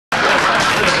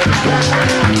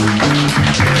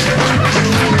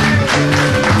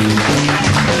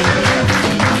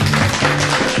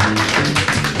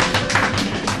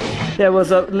There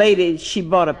was a lady, she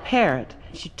bought a parrot.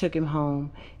 She took him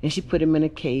home and she put him in a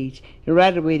cage. And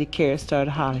right away the carrot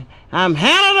started hollering, "I'm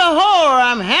Hannah the whore,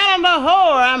 I'm Hannah the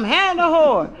whore, I'm Hannah the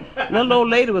whore." And the little old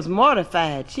lady was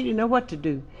mortified. She didn't know what to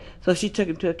do. So she took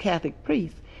him to a Catholic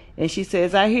priest. And she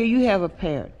says, "I hear you have a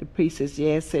parrot." The priest says,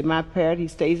 "Yes." Said, "My parrot, he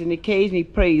stays in the cage and he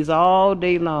prays all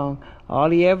day long.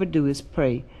 All he ever do is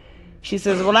pray." She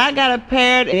says, "Well, I got a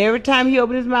parrot and every time he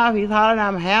opens his mouth, he's hollering,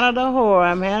 'I'm Hannah the whore,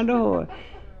 I'm Hannah the whore.'"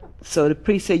 So the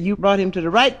priest said, "You brought him to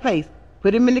the right place.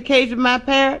 Put him in the cage with my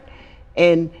parrot,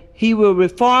 and he will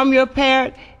reform your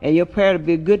parrot, and your parrot will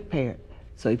be a good parrot."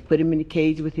 So he put him in the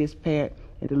cage with his parrot,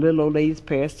 and the little old lady's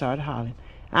parrot started hollering,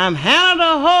 "I'm Hannah the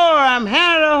whore, I'm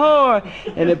Hannah the whore."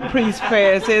 And the priest's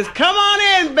parrot says, "Come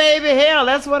on in, baby. Hell,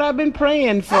 that's what I've been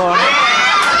praying for."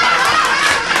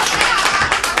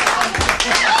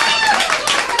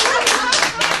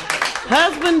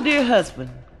 Husband, dear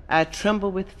husband, I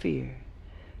tremble with fear.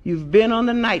 You've been on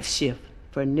the night shift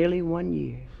for nearly 1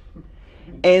 year.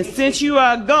 And since you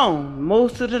are gone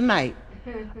most of the night,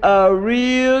 a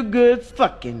real good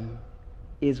fucking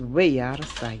is way out of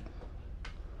sight.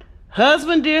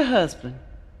 Husband, dear husband,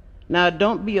 now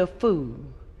don't be a fool.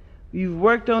 You've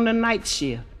worked on the night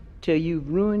shift till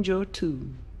you've ruined your tooth.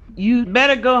 You'd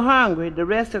better go hungry the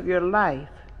rest of your life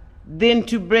than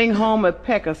to bring home a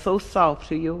pecker so soft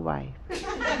to your wife.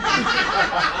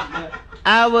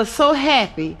 I was so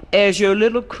happy as your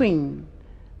little queen,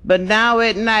 but now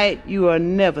at night you are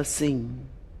never seen.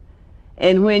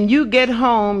 And when you get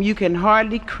home, you can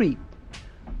hardly creep.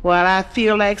 While I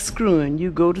feel like screwing, you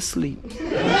go to sleep.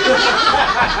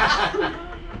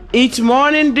 Each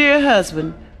morning, dear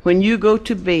husband, when you go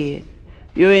to bed,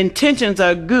 your intentions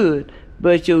are good,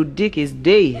 but your dick is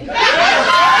dead.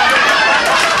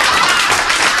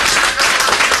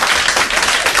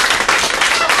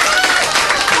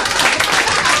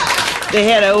 They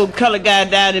had an old colored guy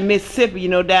down in Mississippi, you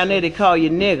know, down there they call you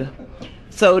nigger.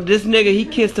 So this nigger, he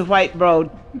kissed a white broad.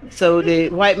 So the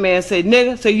white man said,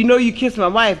 "Nigger, so you know you kissed my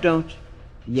wife, don't you?"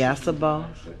 "Yes, sir, boss."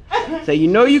 "So you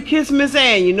know you kissed Miss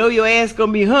Ann, you know your ass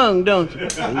gonna be hung, don't you?"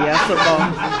 "Yes, sir,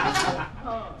 boss."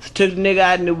 So took the nigger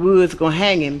out in the woods, gonna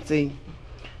hang him, see.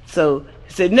 So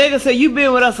he said, "Nigger, so you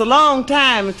been with us a long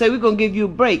time, and say we're gonna give you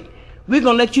a break. We're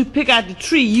gonna let you pick out the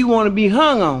tree you want to be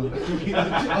hung on."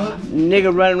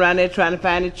 Nigga running around there trying to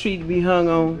find a tree to be hung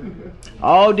on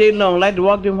all day long, like to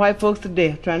walk them white folks to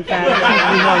death, trying to find a tree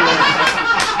to be hung on.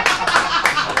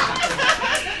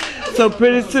 So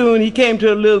pretty soon he came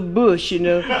to a little bush, you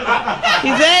know. He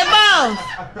said, "Hey, boss."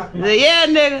 He said, "Yeah,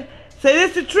 nigga." Say,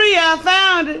 "This the tree, I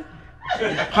found it."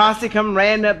 Posse come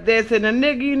ran up there, said, "Now,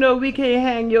 nigga, you know we can't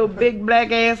hang your big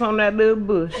black ass on that little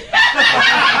bush."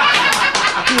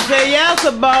 He said, "Yes,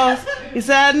 sir, boss." He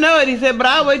said, "I know it." He said, "But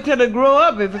I'll wait till they grow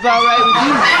up if it's all right with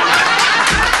you."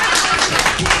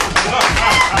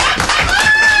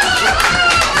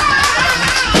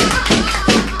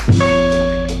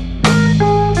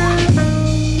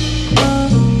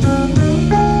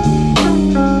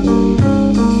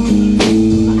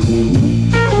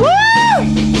 Woo!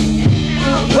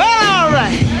 Well, all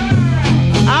right.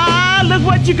 Look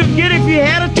what you could get if you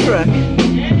had a truck.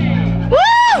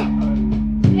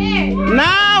 Now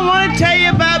I want to tell you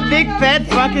about big fat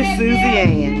funky Susie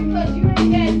Ann.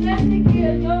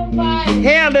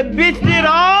 Hell, the bitch did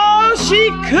all she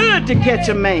could to catch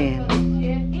a man.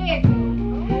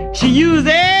 She used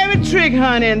every trick,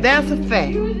 honey, and that's a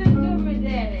fact.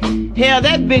 Hell,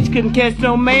 that bitch couldn't catch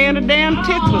no man, the damn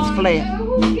tits was flat.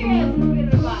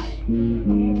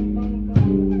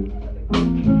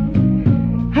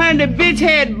 Honey, the bitch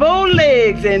had bow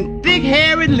legs and thick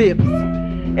hairy lips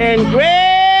and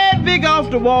big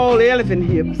off-the-wall elephant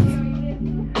hips.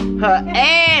 Her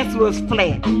ass was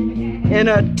flat, and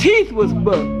her teeth was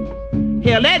buck.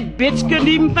 Hell, that bitch couldn't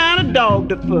even find a dog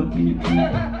to fuck.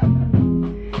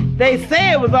 They say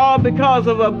it was all because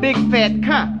of a big fat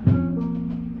cock.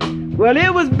 Well,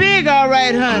 it was big, all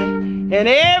right, honey, and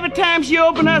every time she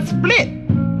opened her split,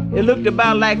 it looked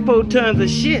about like 4 tons of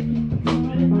shit.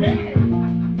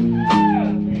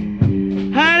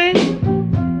 Honey,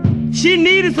 she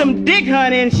needed some dick,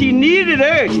 honey, and she needed it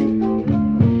urgent.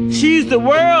 She's the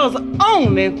world's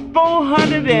only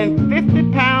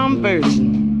 450-pound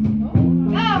virgin.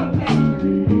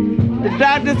 The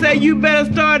doctor said you better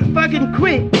start fucking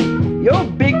quick. Your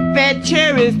big fat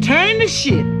cherry is turning to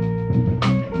shit.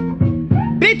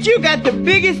 Bitch, you got the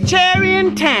biggest cherry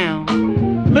in town.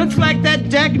 Looks like that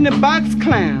Jack-in-the-Box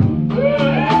clown.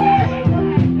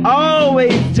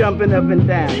 Always jumping up and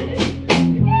down.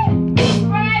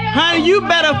 you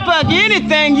better fuck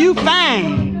anything you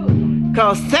find.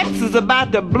 'Cause sex is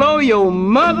about to blow your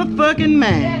motherfucking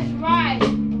mind. That's right.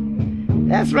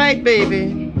 That's right, baby.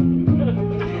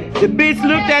 The bitch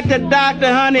looked at the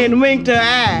doctor, honey, and winked her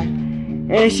eye.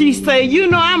 And she said, you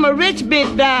know I'm a rich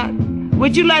bitch, doc.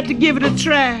 Would you like to give it a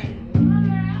try?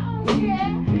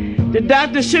 The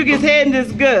doctor shook his head in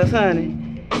disgust, honey.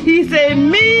 He said,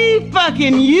 me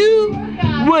fucking you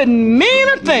wouldn't mean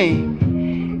a thing.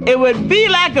 It would be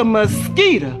like a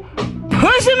mosquito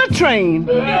pushing a train.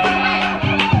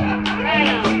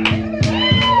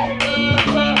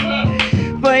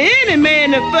 For any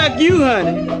man to fuck you,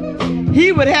 honey,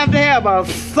 he would have to have a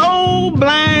soul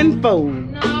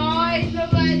blindfold. No, it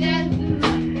look like that.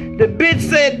 The bitch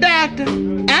said, doctor,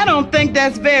 I don't think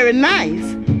that's very nice.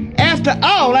 After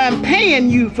all, I'm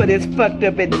paying you for this fucked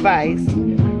up advice.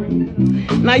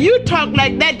 Now you talk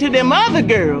like that to them other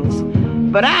girls,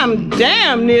 but I'm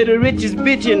damn near the richest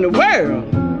bitch in the world.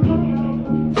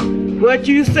 What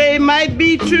you say might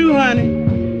be true, honey.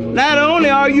 Not only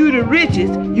are you the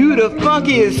richest, you the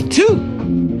funkiest too.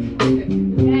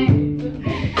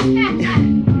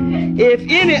 If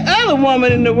any other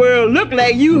woman in the world looked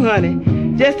like you, honey,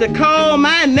 just to call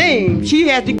my name, she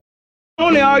had to. Not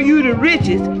only are you the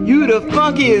richest, you the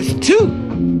funkiest too.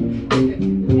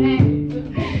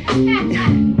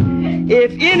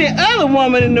 If any other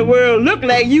woman in the world looked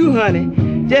like you, honey,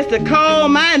 just to call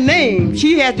my name,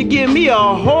 she had to give me a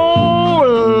whole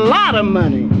lot of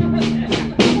money.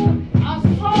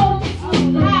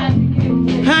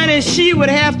 Honey, she would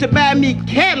have to buy me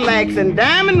Cadillacs and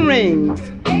diamond rings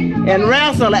and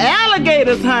wrestle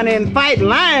alligators, honey, and fight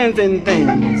lions and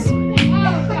things.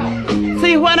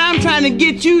 See, what I'm trying to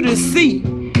get you to see,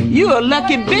 you a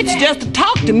lucky bitch just to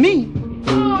talk to me.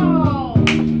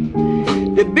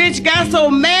 The bitch got so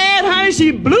mad, honey,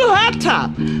 she blew her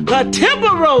top. Her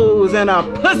temper rose and her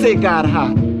pussy got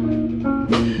hot.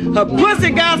 Her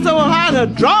pussy got so hot, her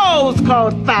drawers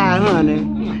caught fire, honey,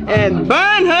 and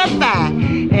burned her thigh.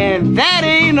 And that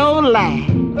ain't no lie.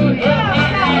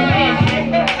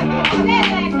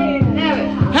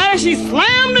 Honey, she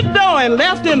slammed the door and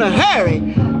left in a hurry,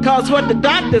 'cause what the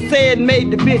doctor said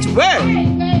made the bitch worry.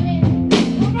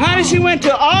 Honey, she went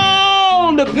to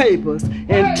all the papers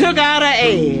and took out an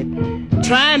ad,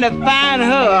 trying to find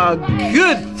her a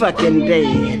good fucking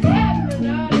dad.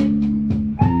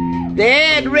 The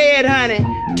ad read, honey,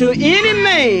 to any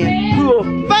man who'll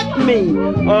fuck me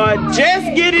or just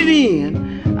get it in,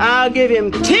 I'll give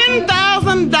him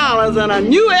 $10,000 and a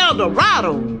new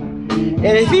Eldorado.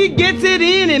 And if he gets it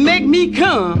in and make me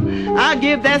come, I'll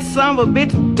give that son of a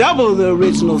bitch double the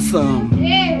original sum.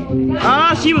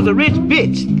 Oh, she was a rich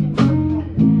bitch.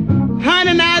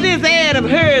 Honey, now this ad of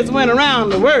hers went around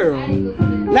the world.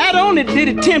 Not only did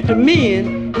it tempt the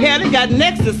men, hell, it got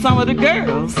next to some of the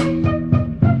girls.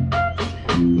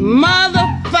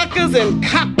 Motherfuckers and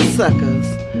cocksuckers,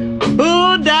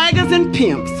 bulldaggers and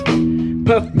pimps,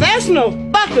 professional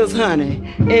fuckers, honey,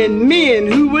 and men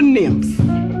who were nymphs.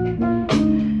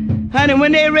 Honey,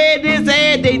 when they read this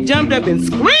ad, they jumped up and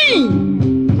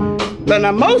screamed. But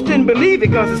now most didn't believe it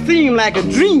because it seemed like a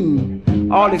dream,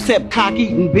 all except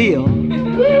cock-eating Bill.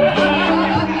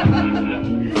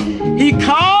 He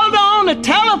called on the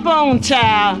telephone,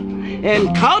 child,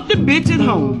 and caught the bitch at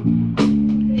home.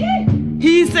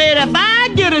 He said, if I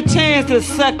get a chance to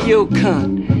suck your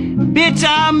cunt, bitch,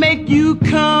 I'll make you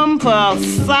come for a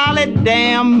solid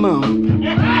damn month.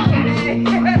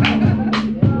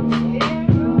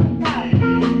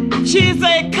 She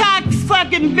said,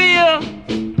 cock-sucking Bill,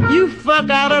 you fuck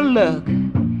out of luck.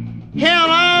 Hell,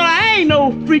 I ain't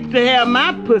no freak to have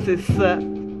my pussy sucked.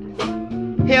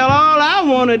 Hell, all I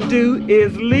want to do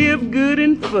is live good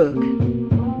and fuck.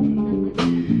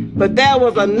 But there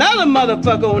was another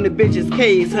motherfucker on the bitch's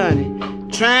case, honey,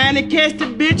 trying to catch the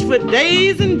bitch for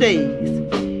days and days.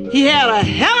 He had a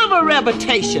hell of a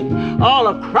reputation all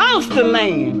across the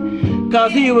land,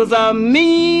 'cause he was a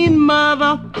mean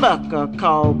motherfucker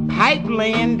called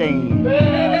Pipeline Dan.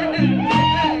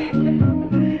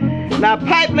 Now,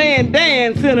 Pipeline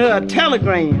Dan sent her a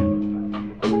telegram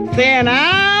saying,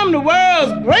 I'm the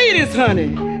world's greatest,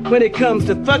 honey, when it comes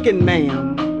to fucking, ma'am.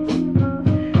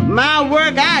 My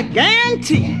work, I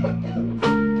guarantee,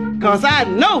 'cause I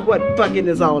know what fucking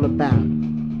is all about.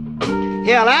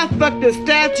 Hell, I fucked the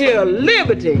Statue of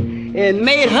Liberty and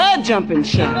made her jump and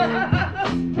shout.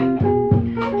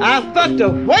 I fucked a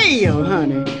whale,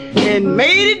 honey, and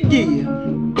made it give.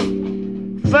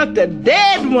 Fucked a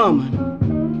dead woman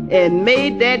and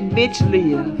made that bitch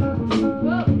live.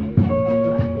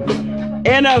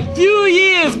 And a few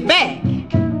years back,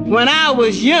 when I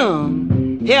was young,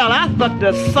 hell, I fucked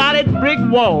a solid brick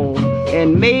wall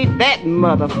and made that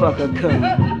motherfucker come.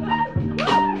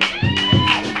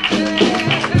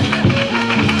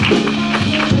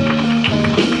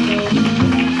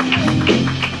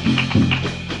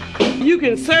 You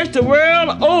can search the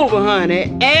world over,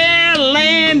 honey, air,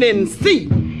 land, and sea,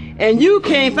 and you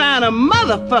can't find a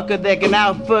motherfucker that can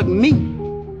outfuck me.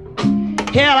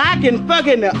 Hell, I can fuck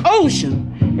in the ocean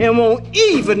and won't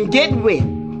even get wet.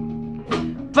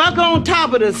 Fuck on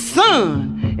top of the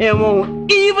sun and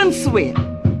won't even sweat.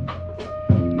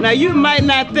 Now you might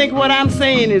not think what I'm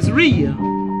saying is real,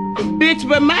 bitch,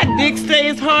 but my dick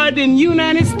stays hard than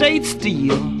United States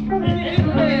steel.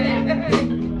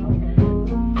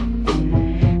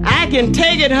 I can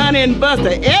take it, honey, and bust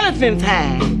an elephant's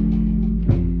hide.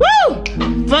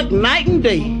 Woo! Fuck night and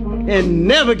day and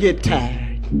never get tired.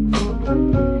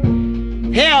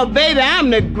 Hell, baby, I'm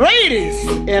the greatest,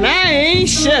 and I ain't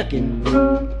shucking.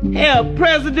 Hell,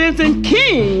 presidents and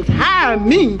kings hire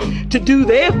me to do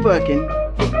their fucking.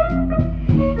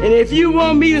 And if you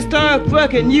want me to start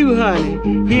fucking you, honey,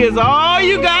 here's all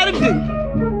you gotta do.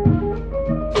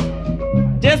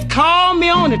 Just call me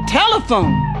on the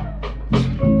telephone.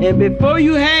 And before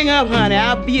you hang up, honey,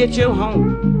 I'll be at your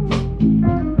home.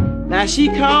 Now she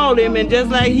called him, and just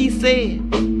like he said,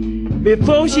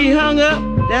 before she hung up,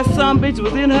 that sumbitch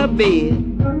was in her bed.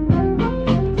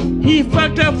 He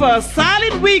fucked her for a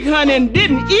solid week, honey, and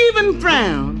didn't even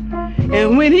frown.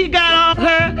 And when he got off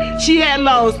her, she had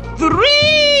lost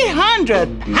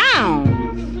 300 pounds.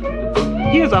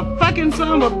 He was a fucking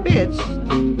son of a bitch.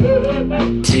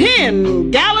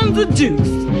 10 gallons of juice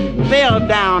fell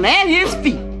down at his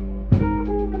feet.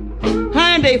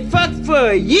 Honey, they fucked for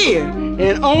a year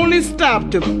and only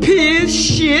stopped to piss,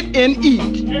 shit, and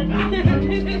eat.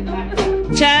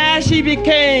 Child, she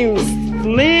became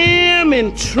slim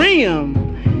and trim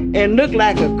and looked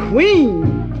like a queen.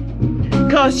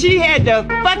 Cause she had the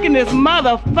fuckingest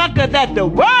motherfucker that the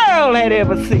world had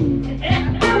ever seen.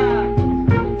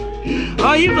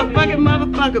 Oh, he's a fucking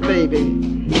motherfucker, baby.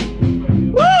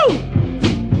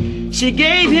 Woo! She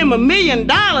gave him $1 million,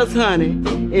 honey,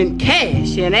 in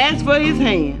cash and asked for his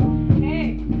hand.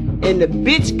 And the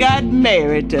bitch got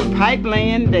married to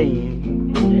Pipeline Dan.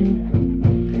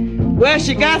 Well,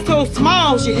 she got so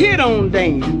small, she hit on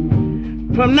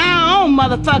Dan. From now on,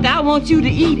 motherfucker, I want you to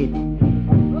eat it.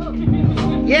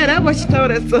 Yeah, that's what she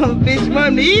told that son of a bitch.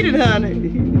 Want to eat it, honey.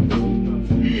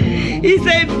 He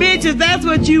said, bitch, if that's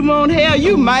what you want, hell,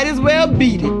 you might as well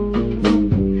beat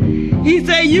it. He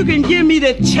said, you can give me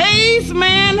the Chase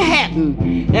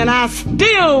Manhattan, and I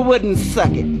still wouldn't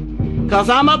suck it. Cause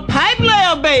I'm a pipe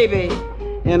layer, baby,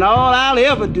 and all I'll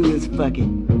ever do is fuck it.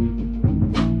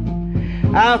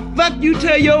 I'll fuck you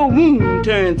till your wound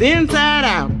turns inside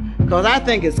out, cause I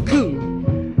think it's cool.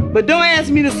 But don't ask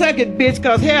me to suck it, bitch,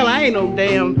 cause hell, I ain't no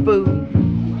damn fool.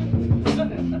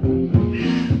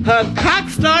 Her cock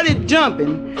started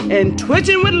jumping and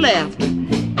twitching with laughter,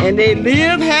 and they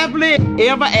lived happily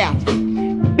ever after.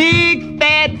 Big,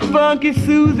 fat, funky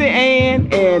Susie Ann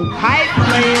and pipe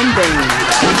playing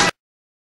Dan.